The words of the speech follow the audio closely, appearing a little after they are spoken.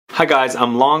Hi guys,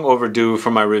 I'm long overdue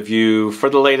for my review for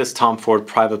the latest Tom Ford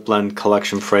Private Blend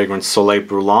Collection fragrance Soleil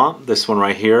Brulant, this one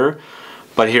right here.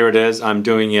 But here it is, I'm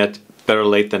doing it better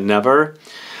late than never.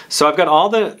 So I've got all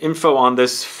the info on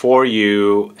this for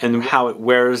you and how it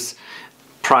wears,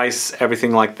 price,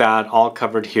 everything like that, all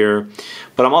covered here.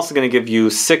 But I'm also going to give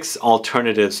you 6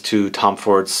 alternatives to Tom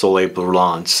Ford's Soleil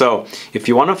Brulant. So if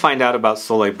you want to find out about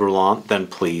Soleil Brulant, then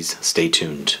please stay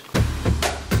tuned.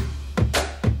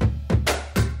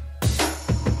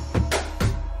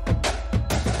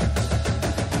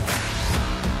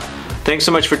 Thanks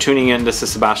so much for tuning in. This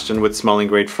is Sebastian with Smelling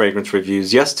Great Fragrance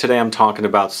Reviews. Yes, today I'm talking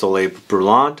about Soleil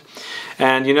Brulant.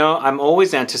 And you know, I'm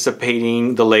always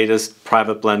anticipating the latest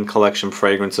Private Blend Collection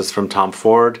fragrances from Tom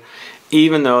Ford,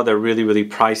 even though they're really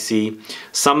pricey.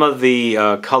 Some of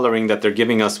the coloring that they're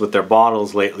giving us with their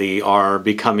bottles lately are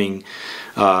becoming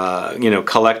you know,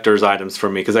 collector's items for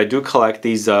me, because I do collect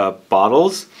these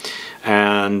bottles.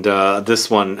 And this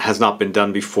one has not been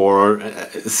done before,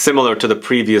 similar to the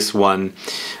previous one,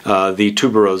 the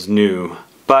Tuberose New.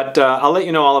 But I'll let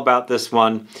you know all about this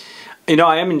one. You know,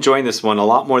 I am enjoying this one a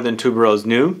lot more than Tuberose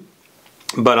New,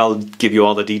 but I'll give you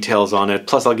all the details on it.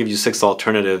 Plus I'll give you 6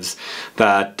 alternatives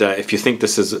that if you think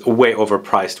this is way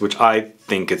overpriced, which I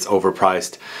think it's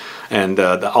overpriced, and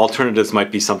the alternatives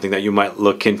might be something that you might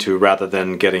look into rather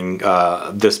than getting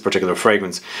this particular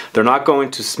fragrance. They're not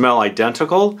going to smell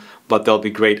identical, but they'll be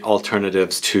great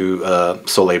alternatives to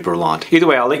Soleil Brulant. Either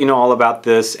way, I'll let you know all about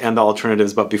this and the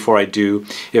alternatives, but before I do,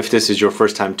 if this is your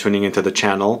first time tuning into the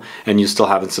channel and you still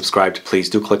haven't subscribed, please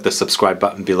do click the subscribe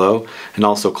button below and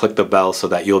also click the bell so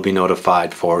that you'll be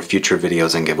notified for future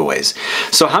videos and giveaways.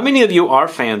 So how many of you are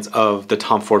fans of the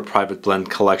Tom Ford Private Blend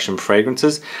Collection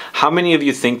fragrances? How many of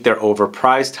you think they're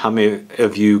overpriced? How many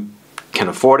of you can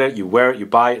afford it, you wear it, you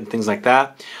buy it, and things like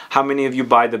that? How many of you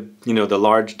buy the, you know, the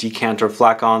large decanter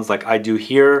flacons like I do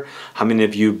here? How many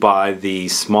of you buy the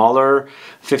smaller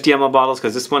 50 ml bottles?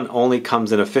 Because this one only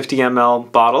comes in a 50 ml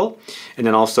bottle and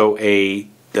then also a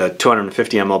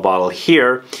 250 ml bottle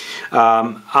here.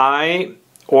 I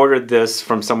ordered this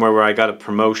from somewhere where I got a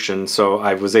promotion, so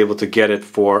I was able to get it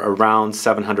for around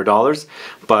 $700,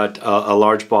 but a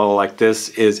large bottle like this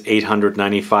is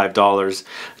 $895,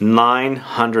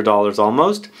 $900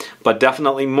 almost, but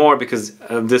definitely more because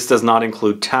this does not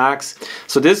include tax.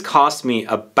 So this cost me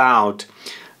about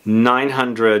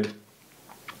 $900.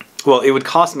 Well, it would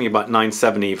cost me about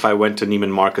 $970 if I went to Neiman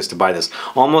Marcus to buy this.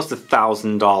 Almost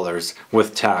 $1,000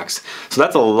 with tax. So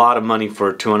that's a lot of money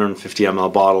for a 250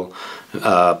 ml bottle,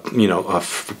 you know,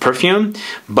 of perfume.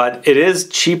 But it is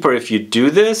cheaper if you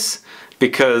do this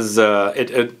because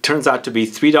it turns out to be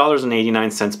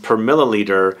 $3.89 per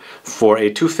milliliter for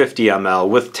a 250 ml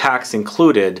with tax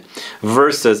included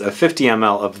versus a 50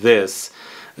 ml of this.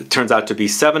 It turns out to be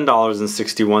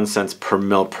 $7.61 per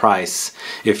ml price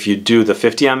if you do the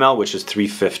 50 ml, which is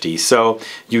 $3.50. So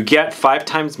you get 5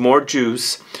 times more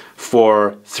juice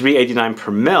for $3.89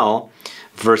 per ml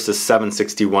versus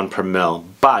 $7.61 per ml.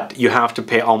 But you have to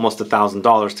pay almost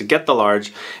 $1,000 to get the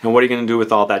large, and what are you going to do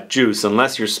with all that juice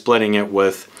unless you're splitting it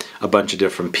with a bunch of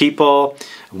different people?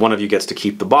 One of you gets to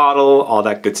keep the bottle, all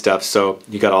that good stuff, so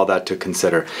you got all that to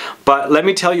consider. But let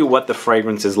me tell you what the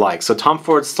fragrance is like. So Tom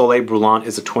Ford's Soleil Brulant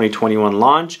is a 2021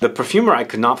 launch. The perfumer I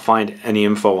could not find any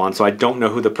info on, so I don't know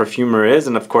who the perfumer is,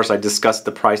 and of course I discussed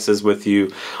the prices with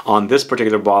you on this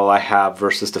particular bottle I have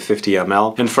versus the 50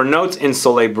 ml. And for notes in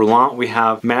Soleil Brulant, we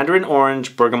have Mandarin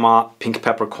Orange, Bergamot, Pink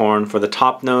Peppercorn for the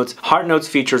top notes. Heart notes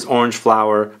features orange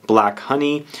flower, black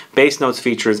honey. Base notes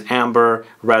features amber,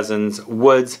 resins,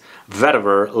 woods,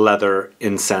 vetiver, leather,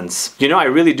 incense. You know, I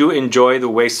really do enjoy the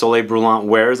way Soleil Brulant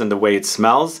wears and the way it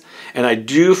smells, and I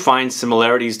do find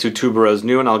similarities to Tuberose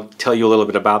New, and I'll tell you a little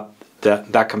bit about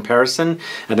that comparison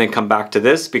and then come back to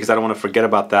this because I don't want to forget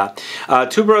about that.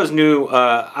 Tuberose New,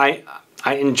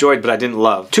 I enjoyed, but I didn't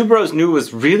love. Tuberose New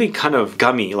was really kind of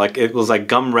gummy, like it was like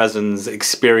gum resins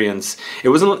experience. It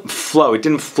wasn't flow, it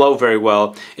didn't flow very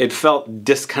well. It felt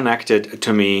disconnected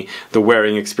to me, the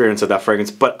wearing experience of that fragrance.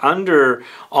 But under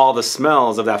all the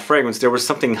smells of that fragrance, there was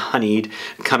something honeyed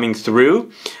coming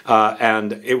through,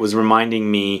 and it was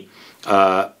reminding me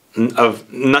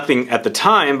of nothing at the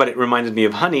time, but it reminded me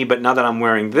of honey. But now that I'm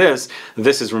wearing this,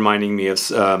 this is reminding me of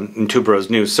Tuberose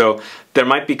New. So there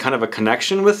might be kind of a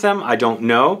connection with them, I don't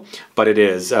know, but it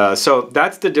is. So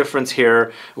that's the difference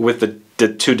here with the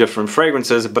the two different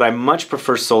fragrances, but I much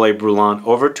prefer Soleil Brulant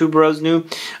over Tuberose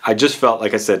Nude. I just felt,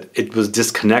 like I said, it was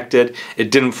disconnected.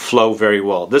 It didn't flow very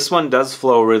well. This one does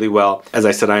flow really well. As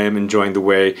I said, I am enjoying the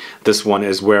way this one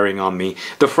is wearing on me.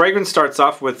 The fragrance starts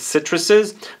off with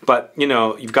citruses, but you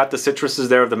know, you've got the citruses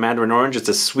there of the Mandarin orange. It's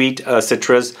a sweet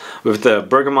citrus with the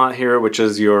bergamot here, which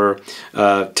is your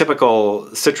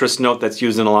typical citrus note that's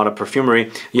used in a lot of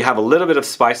perfumery. You have a little bit of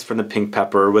spice from the pink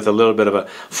pepper with a little bit of a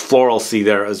floralcy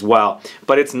there as well.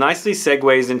 But it's nicely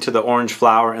segues into the orange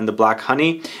flower and the black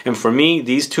honey. And for me,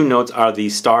 these two notes are the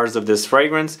stars of this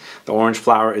fragrance. The orange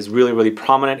flower is really, really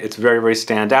prominent. It's very, very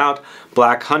stand out.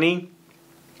 Black honey.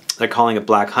 They're calling it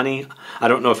black honey. I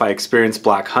don't know if I experienced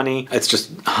black honey. It's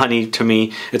just honey to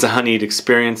me. It's a honeyed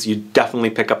experience. You definitely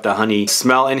pick up the honey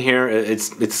smell in here.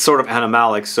 It's sort of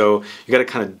animalic, so you got to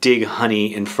kind of dig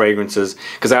honey in fragrances,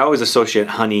 because I always associate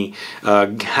honey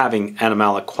having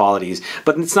animalic qualities.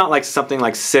 But it's not like something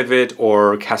like civet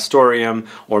or castoreum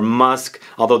or musk,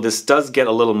 although this does get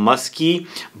a little musky,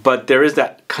 but there is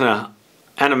that kind of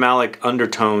animalic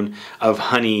undertone of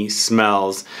honey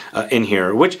smells in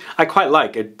here, which I quite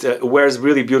like. It wears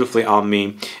really beautifully on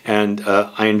me, and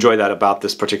I enjoy that about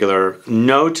this particular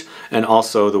note, and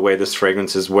also the way this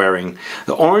fragrance is wearing.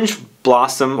 The orange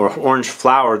blossom or orange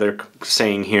flower they're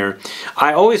saying here,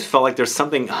 I always felt like there's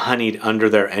something honeyed under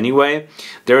there anyway.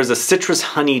 There is a citrus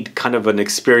honeyed kind of an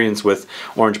experience with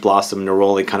orange blossom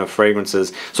neroli kind of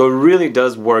fragrances, so it really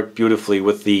does work beautifully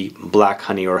with the black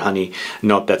honey or honey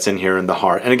note that's in here in the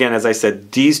heart. And again, as I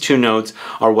said, these two notes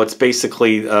are what's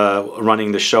basically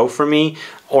running the show for me.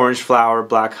 Orange flower,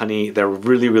 black honey, they're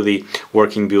really, really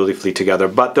working beautifully together.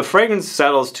 But the fragrance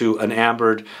settles to an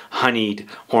ambered, honeyed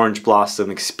orange blossom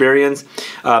experience.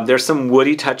 There's some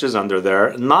woody touches under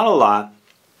there, not a lot.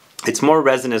 It's more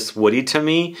resinous woody to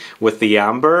me with the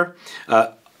amber.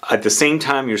 At the same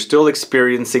time, you're still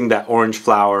experiencing that orange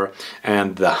flower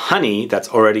and the honey that's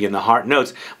already in the heart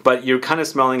notes, but you're kind of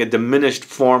smelling a diminished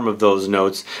form of those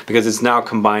notes because it's now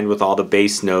combined with all the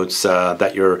base notes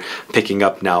that you're picking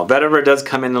up now. Vetiver does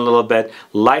come in a little bit.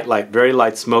 Very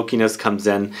light smokiness comes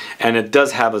in, and it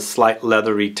does have a slight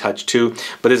leathery touch too,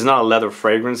 but it's not a leather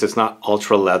fragrance. It's not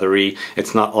ultra leathery.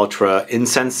 It's not ultra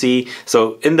incensey.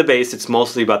 So in the base, it's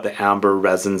mostly about the amber,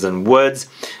 resins, and woods,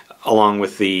 along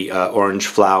with the orange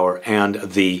flower and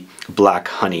the black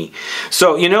honey.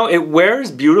 So, you know, it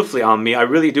wears beautifully on me. I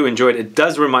really do enjoy it. It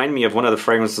does remind me of one of the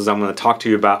fragrances I'm going to talk to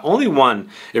you about. Only one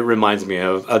it reminds me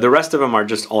of. The rest of them are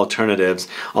just alternatives,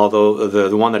 although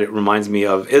the one that it reminds me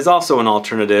of is also an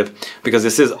alternative, because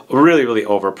this is really, really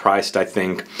overpriced, I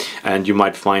think, and you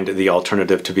might find the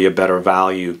alternative to be a better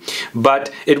value.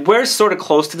 But it wears sort of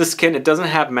close to the skin. It doesn't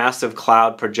have massive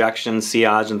cloud projection,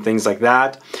 sillage, and things like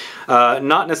that.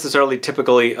 Not necessarily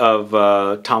typically of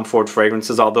Tom Ford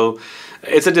fragrances, although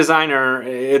it's a designer,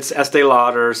 it's Estee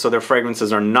Lauder, so their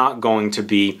fragrances are not going to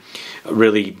be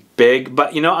really big.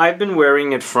 But you know, I've been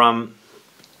wearing it from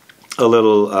a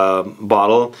little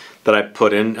bottle that I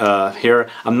put in here.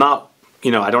 I'm not,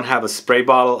 you know, I don't have a spray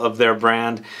bottle of their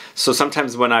brand, so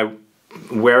sometimes when I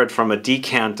wear it from a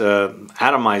decant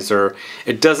atomizer,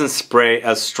 it doesn't spray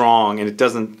as strong and it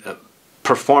doesn't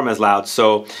perform as loud.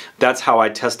 So that's how I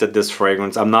tested this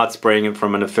fragrance. I'm not spraying it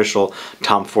from an official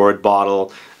Tom Ford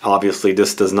bottle. Obviously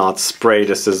this does not spray.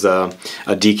 This is a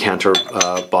decanter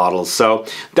bottle. So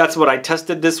that's what I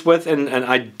tested this with, and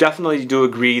I definitely do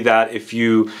agree that if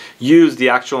you use the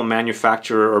actual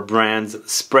manufacturer or brand's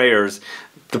sprayers,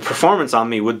 the performance on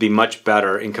me would be much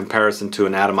better in comparison to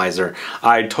an atomizer.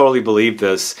 I totally believe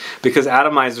this, because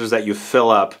atomizers that you fill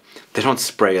up, they don't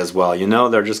spray as well, you know?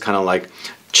 They're just kind of like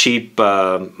cheap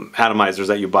atomizers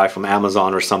that you buy from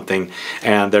Amazon or something,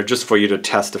 and they're just for you to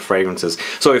test the fragrances.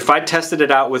 So if I tested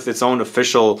it out with its own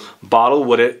official bottle,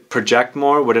 would it project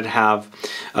more? Would it have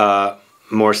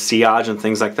more sillage and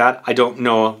things like that? I don't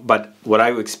know, but what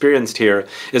I experienced here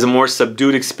is a more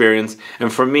subdued experience.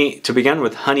 And for me, to begin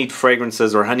with, honeyed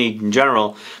fragrances or honey in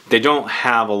general, they don't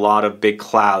have a lot of big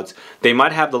clouds. They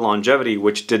might have the longevity,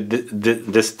 which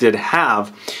this did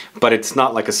have, but it's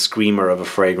not like a screamer of a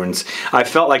fragrance. I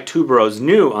felt like Tuberose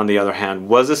Nude, on the other hand,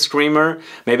 was a screamer,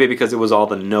 maybe because it was all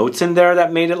the notes in there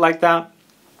that made it like that.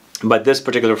 But this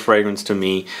particular fragrance to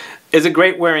me is a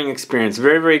great wearing experience.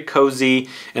 Very, very cozy,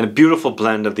 and a beautiful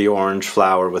blend of the orange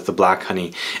flower with the black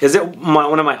honey. Is it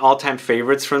one of my all-time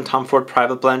favorites from Tom Ford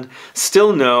Private Blend?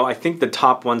 Still no. I think the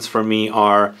top ones for me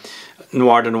are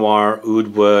Noir de Noir, Oud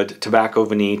Wood, Tobacco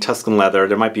Vanille, Tuscan Leather.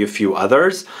 There might be a few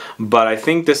others, but I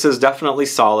think this is definitely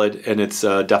solid, and it's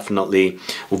definitely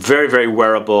very, very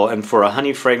wearable. And for a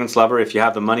honey fragrance lover, if you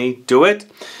have the money, do it.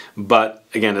 But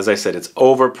again, as I said, it's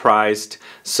overpriced,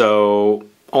 so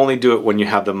only do it when you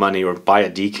have the money, or buy a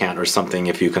decant or something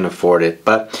if you can afford it.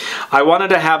 But I wanted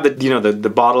to have the, you know, the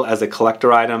bottle as a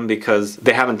collector item because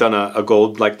they haven't done a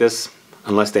gold like this.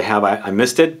 Unless they have, I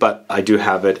missed it, but I do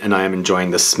have it and I am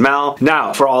enjoying the smell.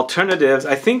 Now, for alternatives,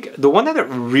 I think the one that it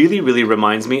really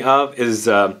reminds me of is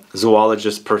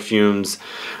Zoologist Perfumes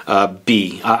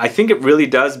B. I think it really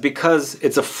does because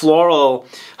it's a floral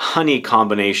honey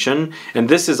combination, and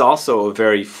this is also a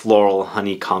very floral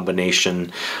honey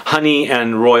combination. Honey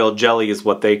and royal jelly is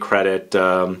what they credit.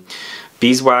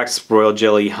 Beeswax, royal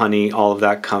jelly, honey, all of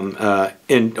that come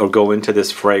in or go into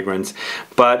this fragrance.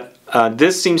 But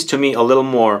this seems to me a little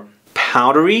more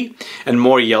powdery and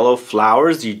more yellow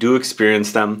flowers. You do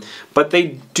experience them, but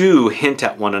they do hint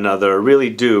at one another, really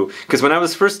do. Because when I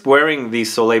was first wearing the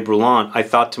Soleil Brulant, I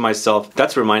thought to myself,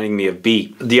 that's reminding me of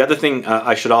B. The other thing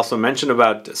I should also mention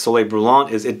about Soleil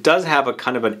Brulant is it does have a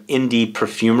kind of an indie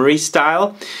perfumery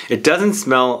style. It doesn't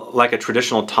smell like a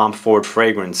traditional Tom Ford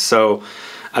fragrance. So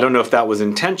I don't know if that was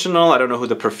intentional. I don't know who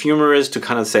the perfumer is to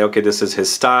kind of say, okay, this is his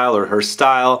style or her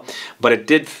style, but it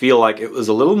did feel like it was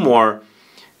a little more,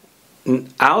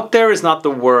 out there is not the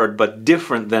word, but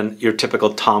different than your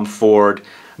typical Tom Ford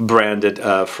branded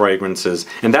fragrances.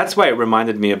 And that's why it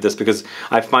reminded me of this, because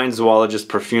I find Zoologist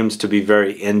Perfumes to be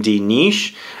very indie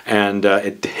niche, and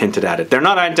it hinted at it. They're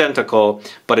not identical,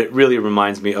 but it really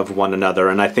reminds me of one another,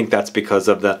 and I think that's because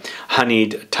of the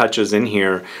honeyed touches in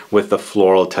here with the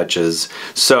floral touches.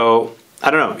 So I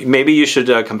don't know, maybe you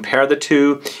should compare the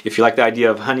two. If you like the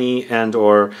idea of honey and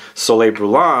or Soleil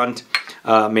Brulant,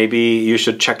 maybe you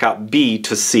should check out B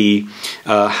to see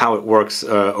how it works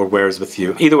or wears with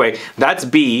you. Either way, that's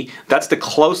B. That's the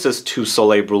closest to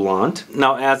Soleil Brulant.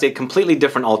 Now, as a completely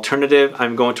different alternative,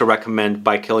 I'm going to recommend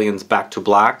by KILIAN's Back to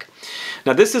Black.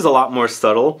 Now, this is a lot more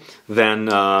subtle than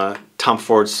Tom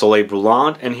Ford's Soleil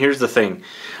Brulant, and here's the thing.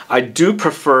 I do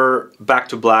prefer Back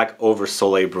to Black over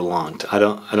Soleil Brulant. I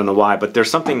don't know why, but there's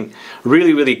something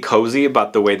really cozy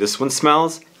about the way this one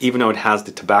smells, even though it has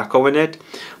the tobacco in it,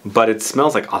 but it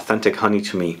smells like authentic honey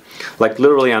to me. Like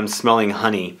literally I'm smelling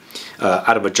honey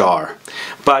out of a jar.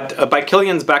 But by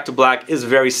KILIAN's Back to Black is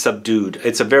very subdued.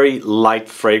 It's a very light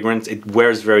fragrance. It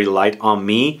wears very light on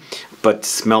me, but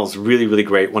smells really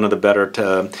great. One of the better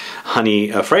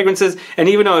honey fragrances. And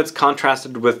even though it's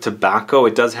contrasted with tobacco,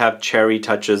 it does have cherry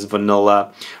touches,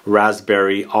 vanilla,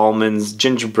 raspberry, almonds,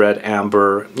 gingerbread,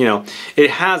 amber. You know,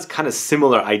 it has kind of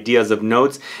similar ideas of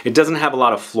notes. It doesn't have a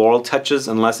lot of floral touches,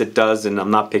 unless it does, and I'm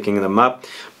not picking them up.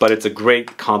 But it's a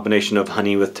great combination of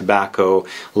honey with tobacco,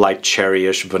 light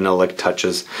cherryish, vanillic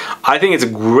touches. I think it's a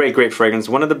great fragrance.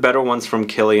 One of the better ones from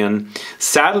KILIAN.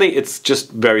 Sadly, it's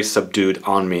just very subdued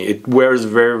on me. It wears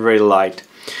very light.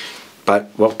 But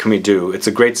what can we do? It's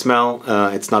a great smell.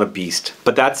 It's not a beast.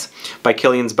 But that's by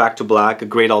KILIAN's Back to Black, a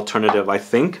great alternative, I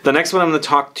think. The next one I'm going to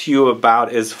talk to you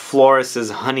about is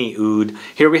Floris's Honey Oud.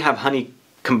 Here we have honey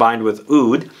combined with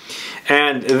oud.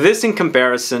 And this, in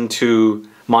comparison to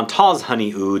Montal's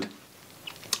Honey Oud,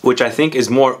 which I think is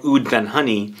more oud than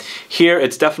honey. Here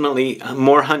it's definitely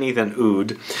more honey than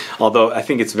oud, although I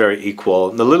think it's very equal.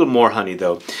 A little more honey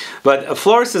though. But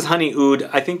Floris's Honey Oud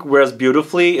I think wears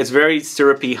beautifully. It's very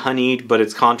syrupy, honeyed, but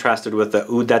it's contrasted with the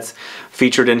oud that's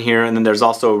featured in here. And then there's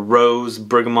also rose,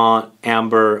 bergamot,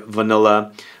 amber,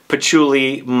 vanilla,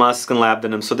 patchouli, musk, and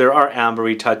labdanum. So there are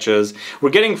ambery touches. We're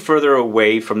getting further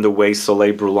away from the way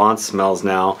Soleil Brulant smells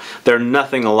now. They're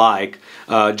nothing alike.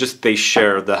 Just they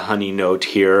share the honey note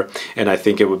here, and I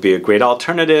think it would be a great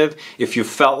alternative if you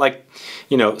felt like,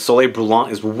 you know, Soleil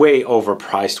Brulant is way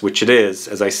overpriced, which it is.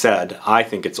 As I said, I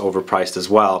think it's overpriced as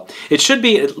well. It should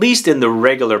be at least in the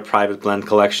regular private blend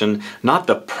collection, not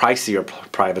the pricier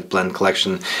private blend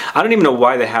collection. I don't even know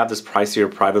why they have this pricier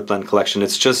private blend collection.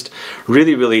 It's just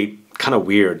really kind of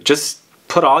weird. Just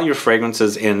put all your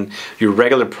fragrances in your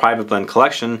regular private blend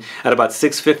collection at about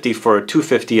 $650 for a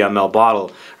 250 ml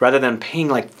bottle, rather than paying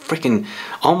like freaking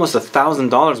almost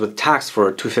 $1,000 with tax for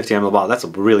a 250 ml bottle. That's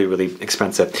really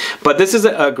expensive. But this is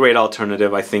a great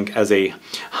alternative, I think, as a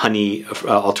honey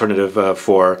alternative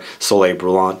for Soleil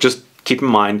Brulant. Just keep in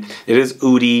mind, it is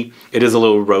oudy, it is a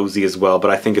little rosy as well, but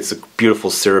I think it's a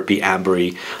beautiful syrupy,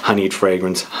 ambery, honeyed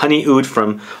fragrance. Honey Oud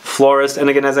from Floris, and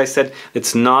again, as I said,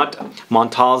 it's not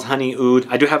Montal's Honey Oud.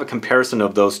 I do have a comparison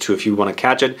of those two if you want to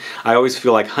catch it. I always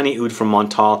feel like Honey Oud from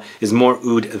Montal is more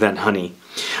oud than honey.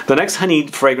 The next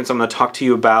honeyed fragrance I'm going to talk to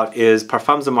you about is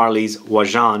Parfums de Marly's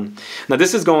Wajan. Now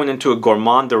this is going into a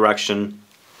gourmand direction,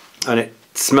 and it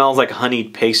smells like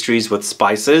honeyed pastries with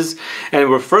spices, and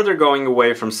we're further going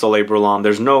away from Soleil Brulant.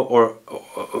 There's no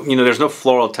you know, there's no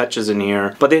floral touches in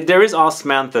here. But there is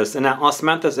osmanthus, and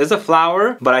osmanthus is a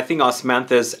flower, but I think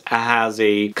osmanthus has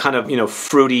a kind of, you know,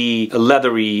 fruity,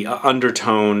 leathery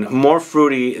undertone. More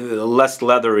fruity, less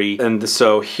leathery. And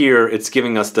so here it's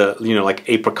giving us the, you know, like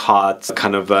apricots,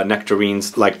 kind of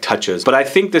nectarines like touches. But I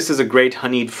think this is a great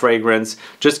honeyed fragrance.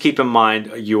 Just keep in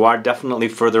mind, you are definitely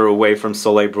further away from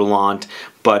Soleil Brulant,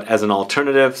 but as an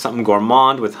alternative, something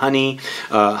gourmand with honey,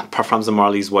 Parfums de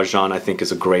Marly's Wajan I think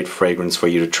is a great fragrance for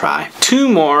you to try. Two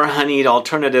more honeyed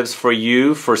alternatives for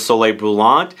you for Soleil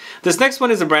Brulant. This next one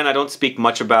is a brand I don't speak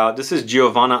much about. This is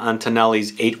Giovanna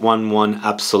Antonelli's 811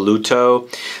 Absoluto.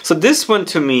 So this one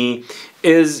to me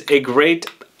is a great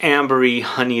ambery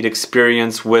honeyed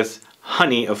experience with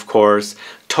honey, of course.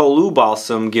 Tolu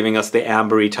balsam giving us the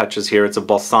ambery touches here. It's a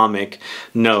balsamic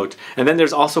note. And then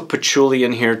there's also patchouli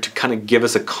in here to kind of give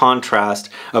us a contrast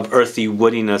of earthy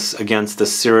woodiness against the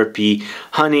syrupy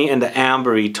honey and the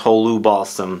ambery Tolu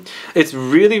balsam. It's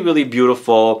really, really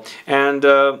beautiful. And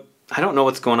I don't know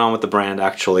what's going on with the brand,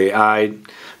 actually. I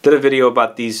did a video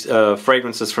about these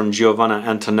fragrances from Giovanna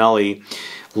Antonelli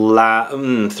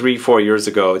 3-4 years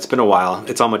ago. It's been a while.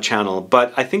 It's on my channel,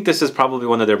 but I think this is probably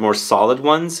one of their more solid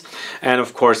ones. And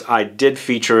of course I did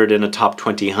feature it in a top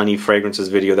 20 honey fragrances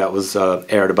video that was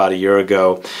aired about a year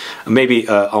ago, maybe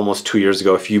almost 2 years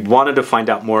ago. If you wanted to find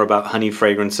out more about honey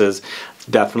fragrances,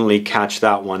 definitely catch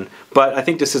that one. But I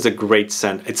think this is a great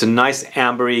scent. It's a nice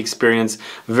ambery experience,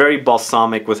 very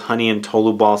balsamic with honey and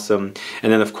Tolu balsam,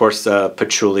 and then of course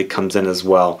patchouli comes in as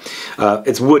well.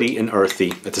 It's woody and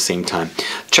earthy at the same time.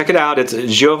 Check it out. It's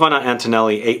Giovanna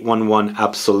Antonelli 811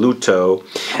 Absoluto.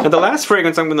 And the last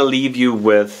fragrance I'm going to leave you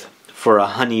with for a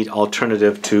honeyed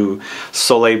alternative to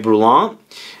Soleil Brulant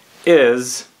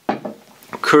is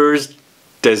Coeurs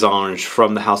des Anges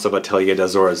from the House of Atelier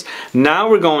des Ors. Now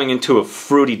we're going into a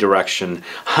fruity direction.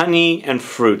 Honey and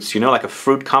fruits, you know, like a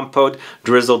fruit compote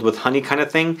drizzled with honey kind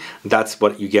of thing. That's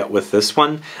what you get with this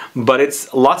one. But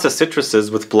it's lots of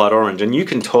citruses with blood orange, and you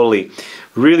can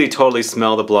really totally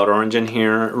smell the blood orange in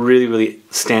here. Really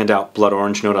stand out blood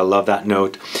orange note. I love that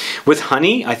note. With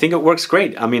honey, I think it works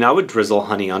great. I mean, I would drizzle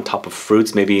honey on top of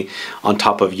fruits, maybe on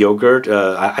top of yogurt.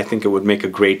 I think it would make a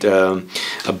great a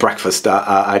breakfast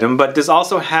item. But this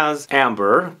also has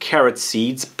amber, carrot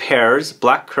seeds, pears,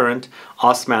 blackcurrant,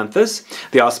 osmanthus.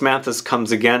 The osmanthus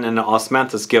comes again, and the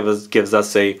osmanthus gives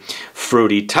us a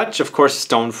fruity touch. Of course,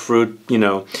 stone fruit, you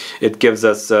know, it gives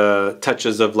us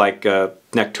touches of like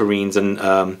nectarines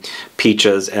and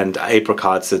peaches and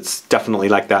apricots. It's definitely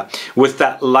like that, with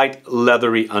that light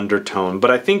leathery undertone.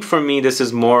 But I think for me this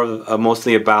is more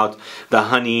mostly about the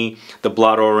honey, the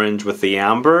blood orange with the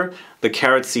amber. The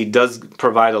carrot seed does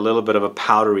provide a little bit of a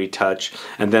powdery touch,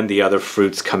 and then the other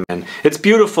fruits come in. It's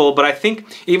beautiful, but I think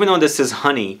even though this is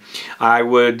honey, I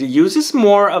would use this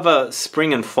more of a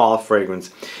spring and fall fragrance.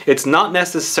 It's not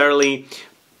necessarily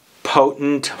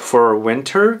potent for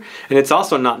winter, and it's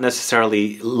also not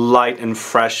necessarily light and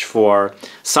fresh for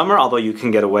summer, although you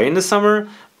can get away in the summer.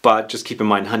 But just keep in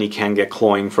mind, honey can get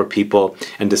cloying for people,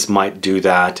 and this might do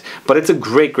that. But it's a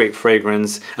great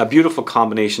fragrance, a beautiful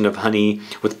combination of honey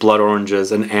with blood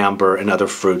oranges and amber and other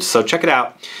fruits. So check it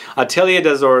out. Atelier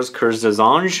des Ors Coeurs des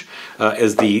Anges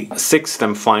is the sixth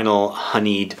and final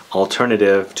honeyed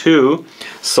alternative to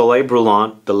Soleil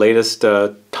Brulant, the latest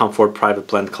Tom Ford Private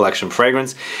Blend Collection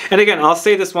fragrance. And again, I'll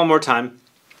say this one more time.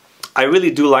 I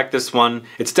really do like this one.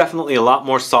 It's definitely a lot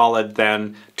more solid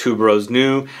than Tuberose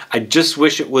New. I just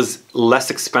wish it was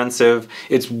less expensive.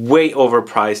 It's way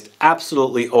overpriced,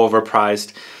 absolutely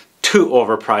overpriced, too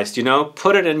overpriced, you know?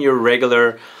 Put it in your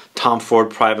regular Tom Ford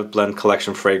Private Blend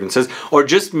Collection fragrances, or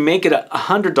just make it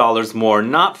 $100 more,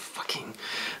 not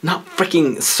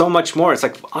freaking so much more. It's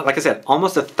like I said,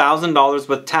 almost $1,000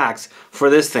 with tax for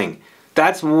this thing.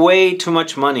 That's way too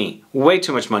much money, way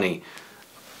too much money.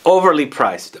 Overly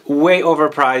priced, way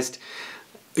overpriced.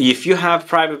 If you have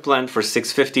private blend for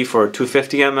 $650 for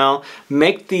 250 ml,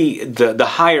 make the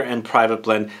higher end private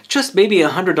blend just maybe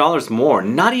 $100 more,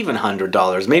 not even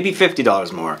 $100, maybe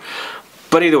 $50 more.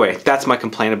 But either way, that's my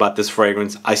complaint about this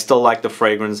fragrance. I still like the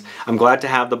fragrance. I'm glad to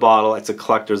have the bottle. It's a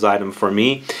collector's item for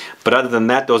me. But other than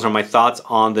that, those are my thoughts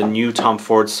on the new Tom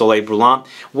Ford Soleil Brulant.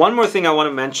 One more thing I want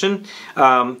to mention.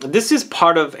 This is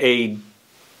part of a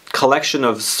collection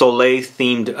of Soleil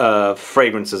themed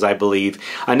fragrances, I believe.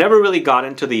 I never really got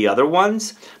into the other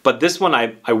ones, but this one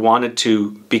I wanted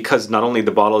to, because not only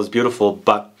the bottle is beautiful,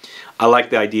 but I like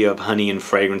the idea of honey and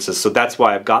fragrances, so that's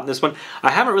why I've gotten this one. I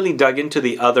haven't really dug into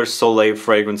the other Soleil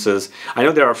fragrances. I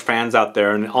know there are fans out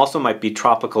there, and it also might be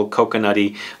tropical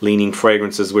coconutty leaning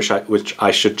fragrances, which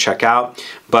I should check out.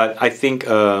 But I think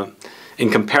in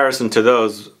comparison to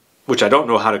those, which I don't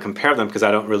know how to compare them because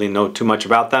I don't really know too much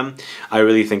about them, I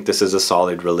really think this is a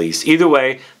solid release. Either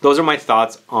way, those are my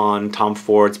thoughts on Tom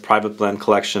Ford's Private Blend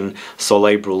Collection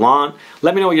Soleil Brulant.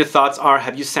 Let me know what your thoughts are.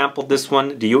 Have you sampled this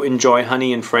one? Do you enjoy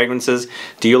honey and fragrances?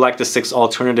 Do you like the 6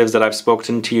 alternatives that I've spoke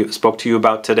to you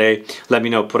about today? Let me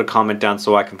know. Put a comment down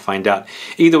so I can find out.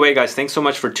 Either way, guys, thanks so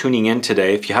much for tuning in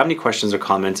today. If you have any questions or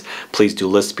comments, please do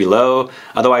list below.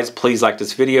 Otherwise, please like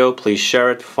this video. Please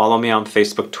share it. Follow me on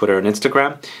Facebook, Twitter, and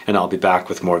Instagram. And I'll be back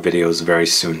with more videos very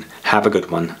soon. Have a good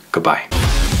one. Goodbye.